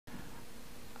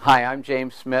Hi, I'm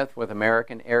James Smith with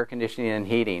American Air Conditioning and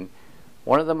Heating.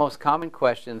 One of the most common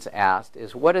questions asked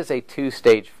is, what is a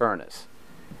two-stage furnace?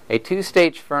 A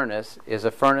two-stage furnace is a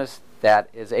furnace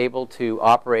that is able to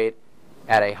operate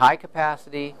at a high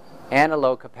capacity and a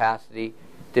low capacity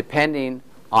depending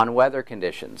on weather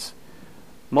conditions.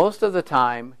 Most of the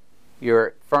time,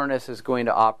 your furnace is going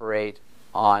to operate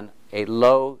on a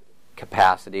low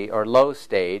capacity or low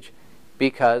stage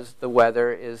because the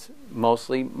weather is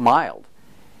mostly mild.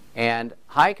 And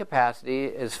high capacity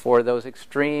is for those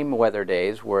extreme weather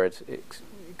days where it's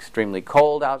extremely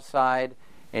cold outside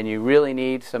and you really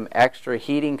need some extra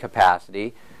heating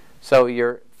capacity, so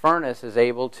your furnace is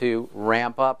able to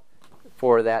ramp up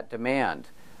for that demand.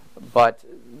 But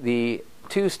the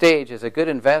two-stage is a good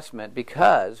investment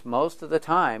because most of the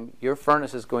time your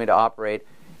furnace is going to operate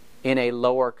in a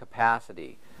lower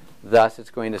capacity. Thus,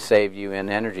 it's going to save you in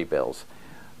energy bills.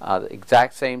 The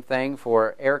exact same thing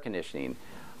for air conditioning.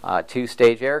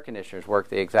 Two-stage air conditioners work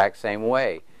the exact same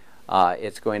way.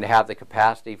 It's going to have the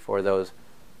capacity for those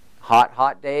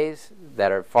hot days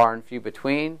that are far and few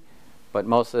between, but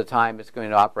most of the time it's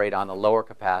going to operate on a lower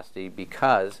capacity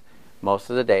because most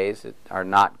of the days are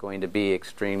not going to be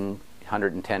extreme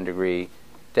 110-degree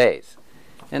days.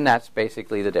 And that's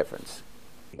basically the difference.